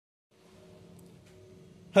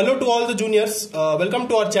Hello to all the juniors, welcome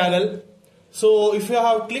to our channel. So if you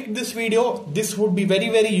have clicked this video, this would be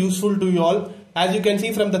very useful to you all. As you can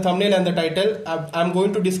see from the thumbnail and the title, I'm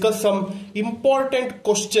going to discuss some important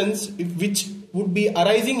questions which would be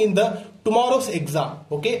arising in the tomorrow's exam.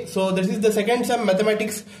 Okay, so this is the second sem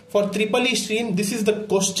mathematics for EEE stream. This is the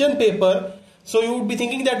question paper. So you would be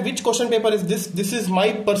thinking that which question paper is this? This is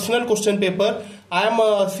my personal question paper. I am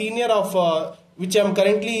a senior of which I am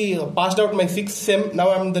currently passed out my 6th sem. Now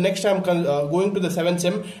I'm the next time going to the 7th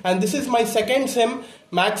sem, and this is my second sem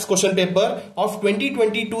maths question paper of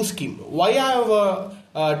 2022 scheme. Why I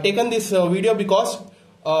have taken this video? Because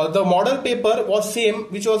the model paper was same,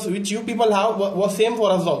 which you people have was same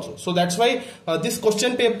for us also. So that's why this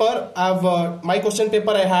question paper my question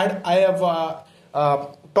paper I have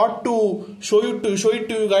thought to show it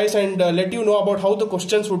to you guys and let you know about how the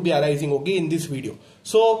questions would be arising, okay, in this video.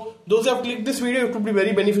 So those who have clicked this video, it would be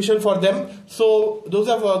very beneficial for them. So those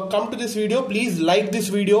who have come to this video, please like this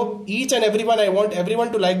video. Each and everyone, I want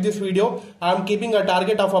everyone to like this video. I am keeping a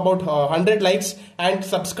target of about 100 likes, and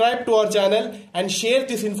subscribe to our channel and share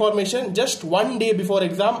this information just one day before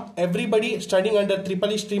exam. Everybody studying under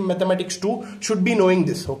EEE stream mathematics 2 should be knowing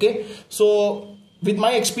this, okay? So with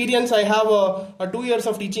my experience, I have a 2 years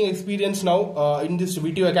of teaching experience now in this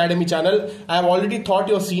Btw Academy channel. I have already taught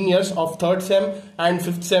your seniors of 3rd sem and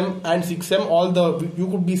 5th sem and 6th sem. All you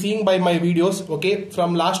could be seeing by my videos. Okay,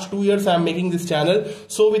 from last 2 years I am making this channel.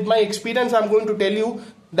 So with my experience, I am going to tell you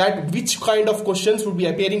that which kind of questions would be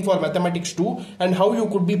appearing for mathematics 2 and how you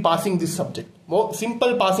could be passing this subject. More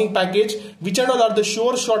simple passing package, which and all are the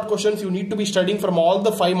sure short questions you need to be studying from all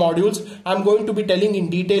the 5 modules. I'm going to be telling in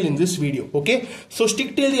detail in this video. Okay, so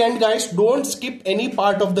stick till the end, guys. Don't skip any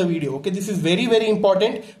part of the video. Okay, this is very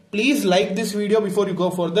important. Please like this video before you go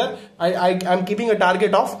further. I'm keeping a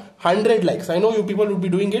target of 100 likes. I know you people will be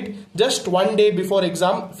doing it just one day before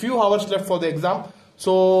exam, few hours left for the exam.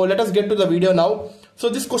 So let us get to the video now. So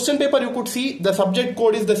this question paper, you could see the subject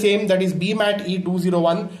code is the same, that is BMAT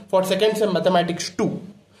E201 for second sem mathematics 2.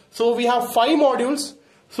 So we have 5 modules.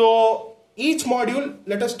 So each module,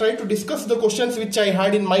 let us try to discuss the questions which I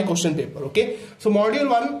had in my question paper. Okay. So module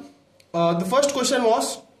 1, the first question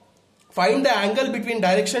was find the angle between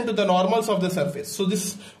direction to the normals of the surface. So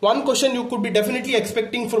this one question you could be definitely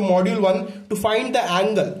expecting from module 1 to find the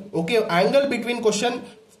angle. Okay, angle between question.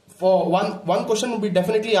 For one question would be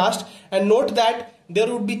definitely asked, and note that there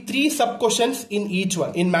would be 3 sub questions in each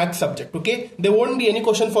one in math subject. Okay, there won't be any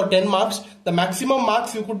question for 10 marks. The maximum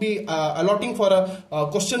marks you could be allotting for a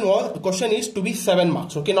question is to be 7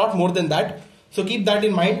 marks. Okay, not more than that. So keep that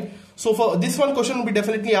in mind. So for this one question will be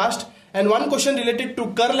definitely asked, and one question related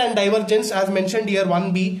to curl and divergence as mentioned here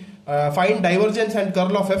 1b. Find divergence and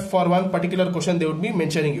curl of f for one particular question they would be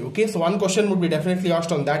mentioning you. Okay, so one question would be definitely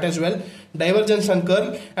asked on that as well, divergence and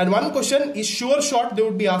curl. And one question is sure short, they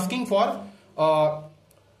would be asking for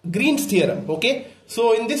Green's theorem. Okay,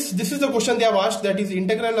 so in this is the question they have asked, that is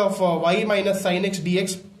integral of y minus sin x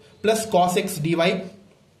dx plus cos x dy,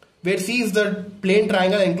 where C is the plane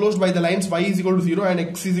triangle enclosed by the lines y is equal to 0 and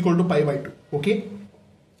x is equal to pi by 2. Okay,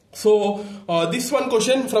 so this one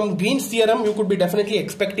question from Green's theorem, you could be definitely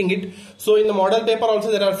expecting it. So in the model paper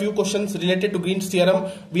also there are a few questions related to Green's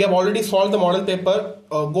theorem. We have already solved the model paper.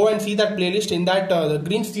 Go and see that playlist. In that the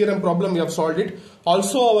Green's theorem problem we have solved it.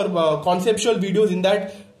 Also our conceptual videos, in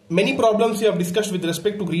that many problems we have discussed with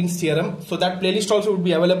respect to Green's theorem. So that playlist also would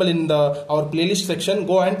be available in our playlist section.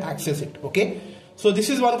 Go and access it. Okay. So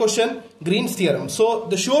this is one question, Green's theorem. So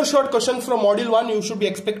the sure short question from module 1 you should be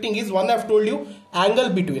expecting is one I've told you, angle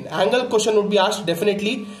between. Angle question would be asked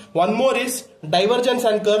definitely. One more is divergence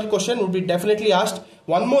and curl question would be definitely asked.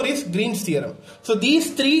 One more is Green's theorem. So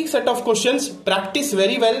these 3 set of questions, practice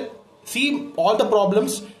very well. See all the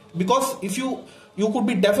problems, because if you could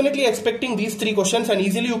be definitely expecting these 3 questions, and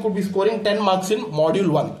easily you could be scoring 10 marks in module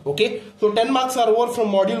 1. Okay, so 10 marks are over from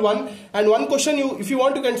module 1, and one question if you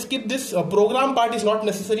want, you can skip this. Program part is not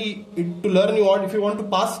necessary to learn. If you want to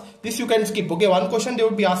pass this, you can skip. Okay, one question they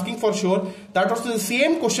would be asking for sure, that was the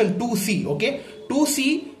same question 2C. Okay,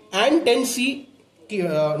 2C and 10C,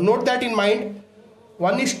 note that in mind.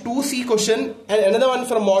 One is 2C question and another one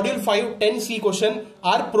from module 5 10C question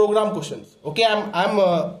are program questions. Okay,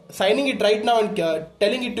 I'm signing it right now and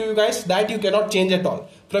telling it to you guys that you cannot change at all.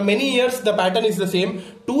 From many years the pattern is the same.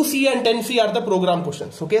 2C and 10C are the program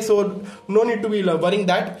questions. Okay, so no need to be worrying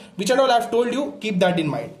that. Which and all I've told you, keep that in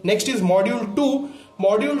mind. Next is module 2.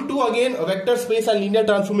 Module 2 again, vector space and linear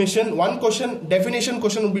transformation. One question, definition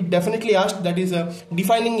question would be definitely asked, that is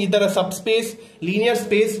defining either a subspace, linear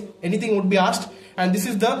space, anything would be asked. And this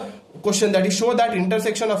is the question, that is show that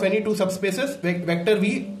intersection of any two subspaces vector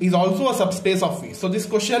V is also a subspace of V. So this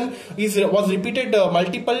question was repeated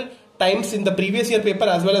multiple times in the previous year paper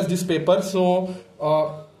as well as this paper. So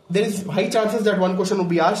there is high chances that one question will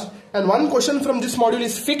be asked, and one question from this module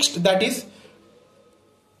is fixed, that is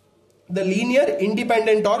the linear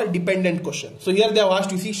independent or dependent question. So here they have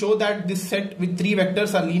asked, you see, show that this set with three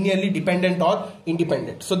vectors are linearly dependent or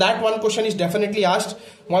independent. So that one question is definitely asked.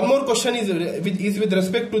 One more question is with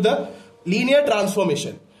respect to the linear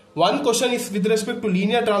transformation. One question is with respect to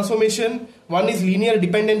linear transformation, one is linear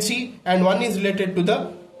dependency, and one is related to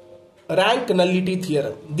the rank nullity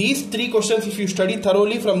theorem. These three questions, if you study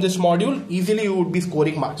thoroughly from this module, easily you would be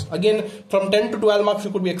scoring marks. Again, from 10 to 12 marks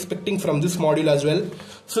you could be expecting from this module as well.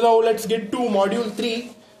 So now let's get to module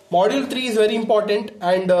 3. Module 3 is very important,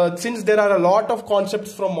 and since there are a lot of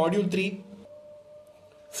concepts from module 3,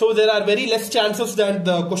 so there are very less chances that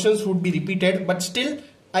the questions would be repeated, but still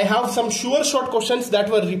I have some sure short questions that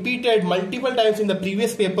were repeated multiple times in the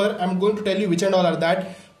previous paper. I'm going to tell you which and all are that.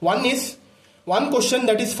 One question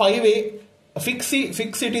that is 5A,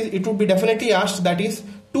 it would be definitely asked, that is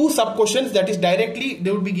two sub questions, that is directly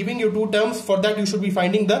they would be giving you two terms. For that you should be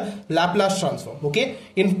finding the Laplace transform. Okay,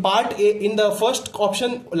 in part A, in the first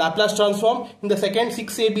option Laplace transform, in the second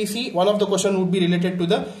 6ABC, one of the question would be related to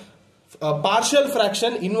the partial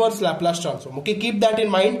fraction inverse Laplace transform. Okay, keep that in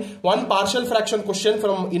mind. One partial fraction question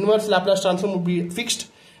from inverse Laplace transform would be fixed,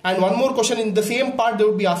 and one more question in the same part they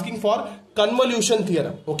would be asking for convolution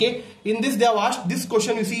theorem. Okay, in this they have asked this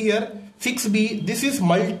question, you see here 6B, this is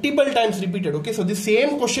multiple times repeated. Okay, so the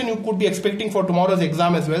same question you could be expecting for tomorrow's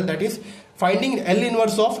exam as well, that is finding L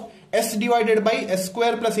inverse of S divided by S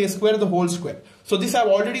square plus A square the whole square. So this I have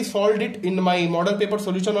already solved it in my model paper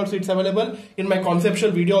solution, also it's available, in my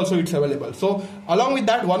conceptual video also it's available. So along with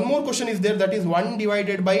that, one more question is there, that is 1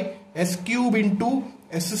 divided by S cube into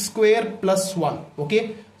S square plus 1.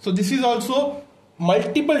 Okay, so this is also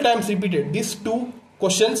multiple times repeated. These two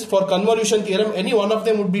questions for convolution theorem, any one of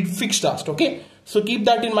them would be fixed asked. Okay, so keep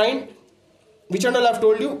that in mind. Which and all I have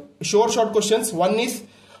told you, short questions. One is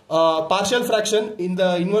partial fraction in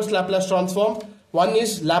the inverse Laplace transform. One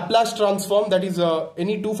is Laplace transform, that is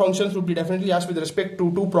any two functions would be definitely asked with respect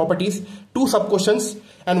to two properties, two sub questions,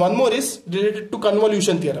 and one more is related to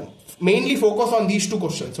convolution theorem. Mainly focus on these two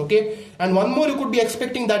questions. Okay, and one more you could be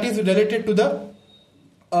expecting, that is related to the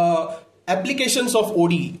applications of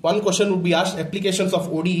ODE. One question would be asked, applications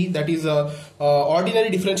of ODE, that is ordinary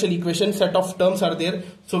differential equation, set of terms are there.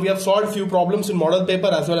 So we have solved few problems in model paper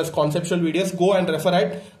as well as conceptual videos. Go and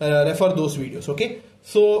refer those videos. Okay,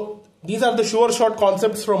 so these are the sure short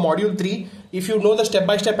concepts from module 3. If you know the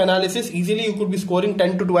step-by-step analysis, easily you could be scoring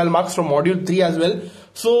 10 to 12 marks from module 3 as well.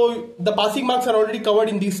 So the passing marks are already covered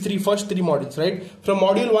in these first three modules, right? From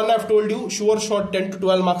module 1 I have told you sure short 10 to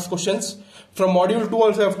 12 marks questions. From module 2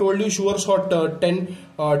 also I have told you sure short 10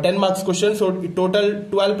 marks questions. So total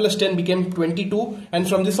 12 plus 10 became 22, and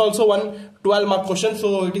from this also one 12 mark question,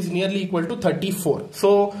 so it is nearly equal to 34.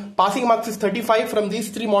 So passing marks is 35 from these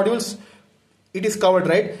three modules. It is covered,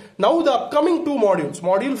 right? Now the upcoming two modules,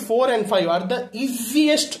 module 4 and 5, are the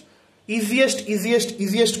easiest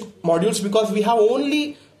modules, because we have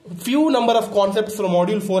only few number of concepts from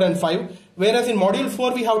module 4 and 5. Whereas in module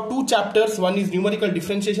 4 we have two chapters. One is numerical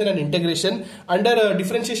differentiation and integration. Under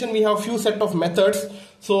differentiation we have few set of methods.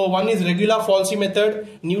 So one is regular falsy method,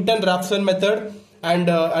 Newton-Raphson method, and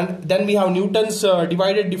then we have Newton's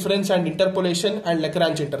divided difference and interpolation, and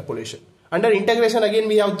Lagrange interpolation. Under integration again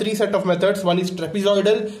we have three set of methods. One is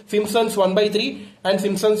trapezoidal, Simpson's 1/3 and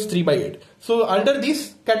Simpson's 3/8. So under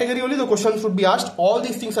this category only the questions would be asked. All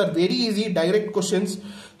these things are very easy, direct questions.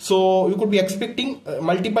 So you could be expecting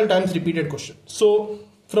multiple times repeated question. So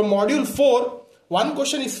from module 4, one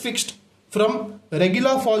question is fixed from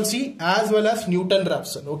regular falsy as well as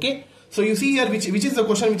Newton-Raphson. Okay. So you see here which is the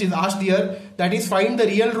question which is asked here, that is find the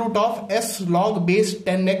real root of s log base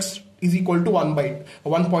 10x is equal to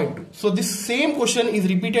 1/1.2. So this same question is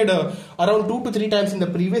repeated around 2 to 3 times in the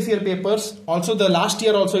previous year papers. Also the last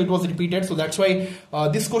year also it was repeated. So that's why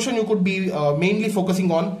this question you could be mainly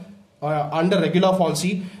focusing on under regular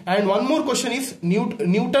falsy. And one more question is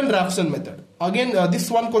Newton-Raphson method. Again this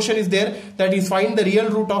one question is there, that is find the real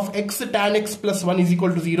root of x tan x plus 1 is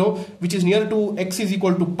equal to 0, which is near to x is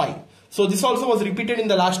equal to pi. So this also was repeated in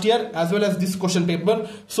the last year as well as this question paper.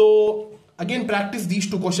 So again practice these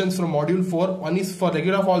two questions from module 4. One is for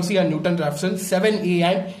regular falsy and Newton-Raphson, 7A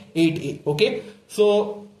and 8A. Okay,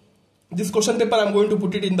 so this question paper I'm going to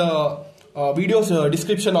put it in the video's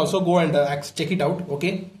description also. Go and check it out.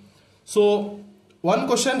 Okay, so one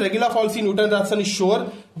question regular falsy Newton-Raphson is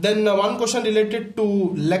sure. Then one question related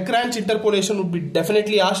to Lagrange interpolation would be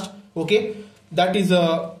definitely asked. Okay, that is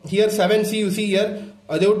here 7C. You see here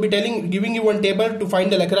they would be giving you one table to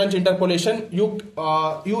find the Lagrange interpolation.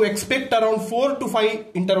 You expect around 4 to 5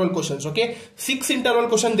 interval questions. Okay, 6 interval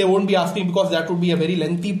question they won't be asking because that would be a very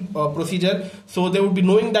lengthy procedure. So they would be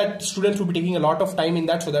knowing that students will be taking a lot of time in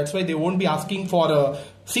that. So that's why they won't be asking for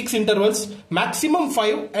 6 intervals, maximum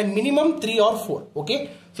 5 and minimum 3 or 4. Okay,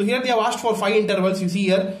 so here they have asked for 5 intervals. You see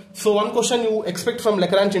here. So one question you expect from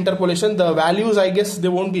Lagrange interpolation, the values I guess they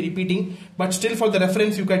won't be repeating, but still for the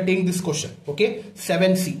reference you can take this question. Okay,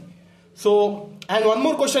 7C. So, and one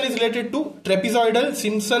more question is related to trapezoidal,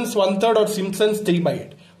 Simpson's 1/3 or Simpson's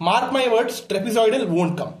 3/8. Mark my words, trapezoidal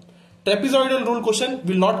won't come. Trapezoidal rule question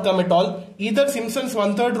will not come at all. Either Simpson's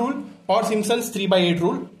 1/3 rule or Simpson's 3/8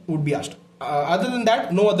 rule would be asked. Other than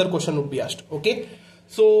that, no other question would be asked. Okay.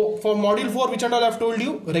 So for module 4, which and all I have told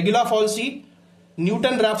you, regular falsi,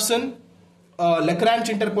 Newton-Raphson, Lagrange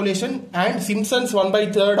interpolation, and Simpson's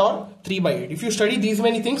 1/3 or 3/8. If you study these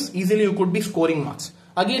many things, easily you could be scoring marks.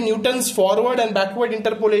 Again, Newton's forward and backward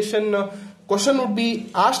interpolation question would be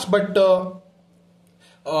asked, but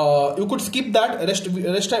you could skip that. Rest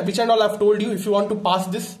which and all I have told you. If you want to pass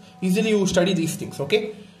this, easily you study these things. Okay.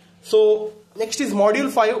 So next is module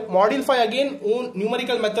 5. Module 5 again,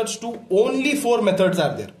 numerical methods too. Only 4 methods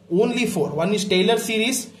are there. Only 4. One is Taylor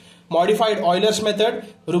series, modified Euler's method,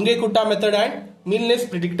 Runge-Kutta method, and Milne's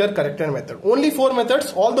predictor corrector method. Only 4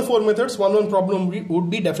 methods. All the 4 methods, one problem would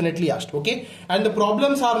be definitely asked. Okay, and the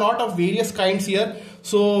problems are not of various kinds here.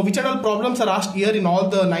 So which and all problems are asked here in all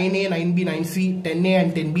the 9A, 9B, 9C, 10A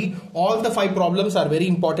and 10B. All the 5 problems are very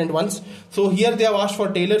important ones. So here they have asked for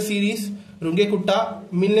Taylor series, Runge-Kutta,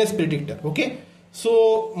 Milne's predictor. Okay,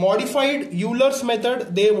 so modified Euler's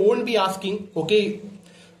method they won't be asking. Okay,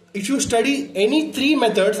 if you study any 3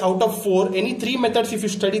 methods out of 4, any 3 methods if you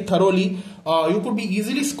study thoroughly, you could be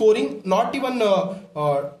easily scoring not even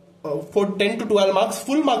for 10 to 12 marks,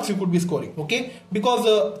 full marks you could be scoring. Okay, because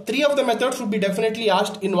 3 of the methods would be definitely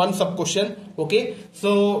asked in one sub question. Okay,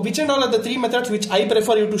 so which and all are the 3 methods which I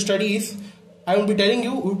prefer you to study is, I will be telling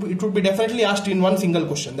you, it would be definitely asked in one single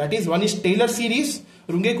question. That is, one is Taylor series,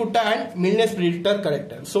 Runge-Kutta and Milne's predictor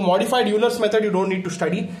corrector. So modified Euler's method you don't need to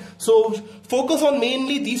study. So focus on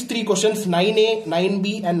mainly these 3 questions, 9A,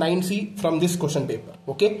 9B and 9C from this question paper.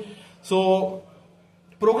 Okay. So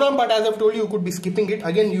program part, as I've told you, you could be skipping it.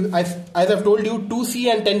 Again, as I've told you,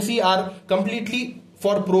 2C and 10C are completely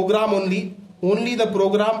for program only. Only the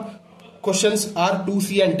program questions are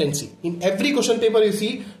 2C and 10C. In every question paper you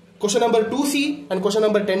see, question number 2C and question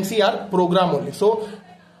number 10C are program only. So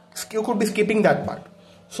you could be skipping that part.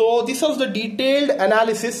 So this was the detailed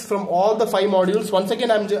analysis from all the 5 modules. Once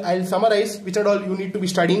again, I'll summarize which are all you need to be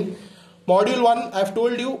studying. Module 1, I've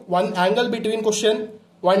told you, 1 angle between question,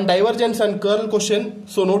 1 divergence and curl question.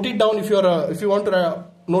 So note it down if you want to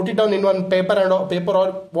note it down in one paper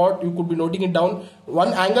or what, you could be noting it down.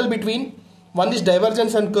 1 angle between, 1 is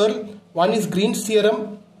divergence and curl, 1 is Green's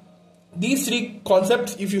theorem. These 3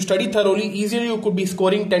 concepts, if you study thoroughly, easily you could be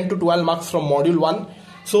scoring 10 to 12 marks from module 1.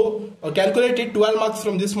 So calculate it, 12 marks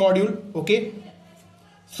from this module. Okay.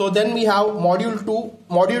 So then we have module 2.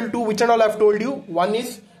 Module 2, which and all I have told you. 1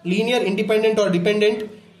 is linear independent or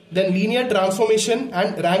dependent. Then linear transformation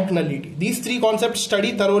and rank nullity. These 3 concepts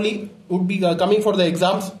study thoroughly would be coming for the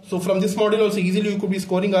exams. So from this module also easily you could be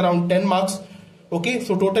scoring around 10 marks. Okay.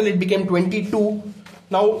 So total it became 22.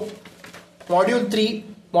 Now module 3.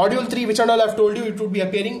 Module 3, which and all I have told you, it would be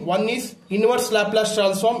appearing. 1 is inverse Laplace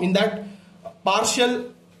transform. In that, partial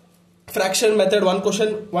fraction method,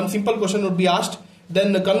 one simple question would be asked.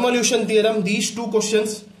 Then the convolution theorem, these 2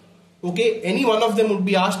 questions. Okay, any one of them would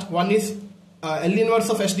be asked. One is L inverse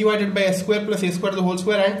of s divided by s square plus a square the whole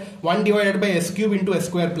square, and 1 divided by s cube into s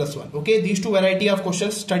square plus 1. Okay, these 2 variety of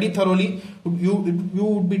questions, study thoroughly. You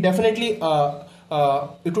would be definitely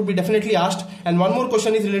it would be definitely asked. And one more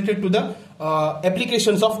question is related to the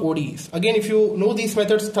applications of ODEs. Again, if you know these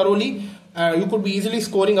methods thoroughly, you could be easily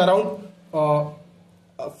scoring around 12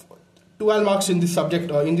 marks in this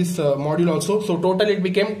subject, in this module also. So total it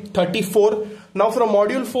became 34. Now from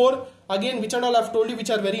module 4, again, which and all I have told you, which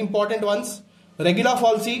are very important ones: regular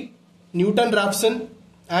falsi, Newton-Raphson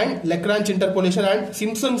and Lagrange interpolation, and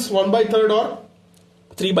Simpson's 1/3 or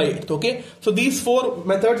 3/8. Okay, so these 4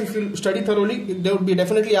 methods, if you study thoroughly, they would be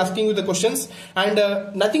definitely asking you the questions, and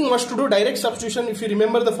nothing much to do, direct substitution. If you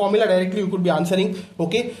remember the formula directly, you could be answering.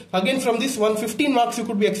 Okay, again from this 115 marks you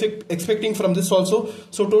could be expecting from this also.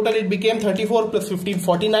 So total it became 34 plus 15,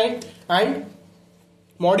 49. And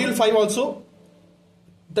module 5 also,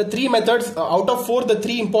 the 3 methods out of 4, the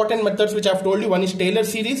 3 important methods which I have told you. One is Taylor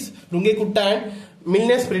series, Runge-Kutta and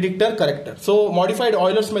Milne's predictor corrector. So modified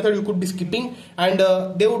Euler's method you could be skipping, and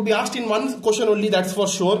they would be asked in one question only, that's for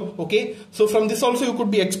sure. Okay, so from this also you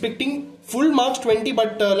could be expecting full marks 20,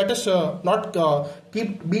 but let us not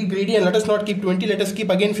be greedy and let us not keep 20, let us keep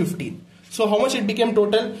again 15. So how much it became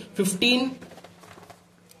total? 15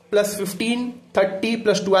 plus 15, 30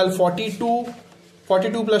 plus 12, 42,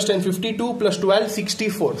 42 plus 10, 52 plus 12,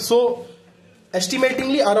 64. So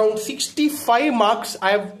estimatingly around 65 marks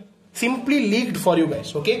I have simply leaked for you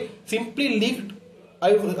guys. Okay, simply leaked.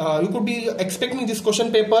 You could be expecting this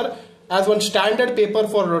question paper as one standard paper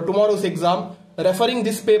for tomorrow's exam. Referring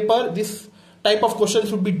this paper, this type of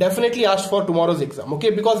questions would be definitely asked for tomorrow's exam.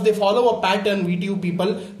 Okay, because they follow a pattern, VTU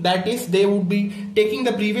people, that is they would be taking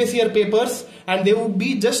the previous year papers and they would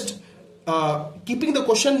be just keeping the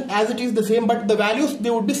question as it is the same, but the values they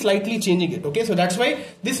would be slightly changing it. Okay, so that's why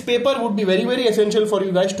this paper would be very essential for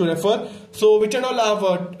you guys to refer. So which and all I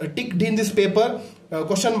have ticked in this paper,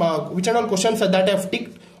 which and all questions that I have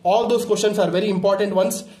ticked, all those questions are very important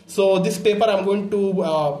ones. So this paper I'm going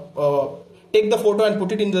to take the photo and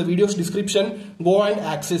put it in the video's description. Go and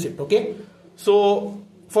access it. Okay, so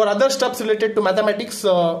for other stuffs related to mathematics,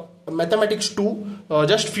 mathematics 2,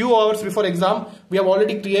 just few hours before exam, we have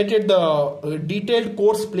already created the detailed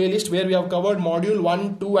course playlist where we have covered module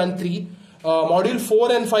 1, 2 and 3. Module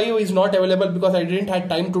 4 and 5 is not available because I didn't have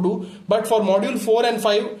time to do, but for module 4 and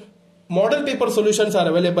 5 model paper solutions are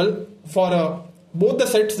available for both the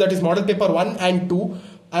sets, that is model paper 1 and 2.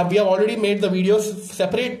 We have already made the videos,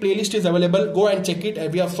 separate playlist is available, go and check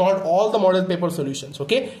it. We have solved all the model paper solutions,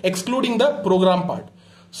 okay, excluding the program part.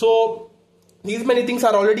 So these many things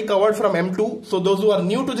are already covered from M2. So those who are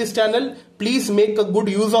new to this channel, please make a good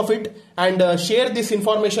use of it and share this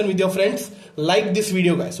information with your friends. Like this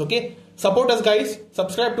video guys, okay. Support us guys,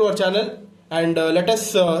 subscribe to our channel, and let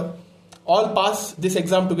us all pass this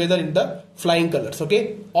exam together in the flying colors,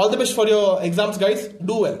 okay. All the best for your exams guys.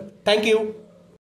 Do well. Thank you.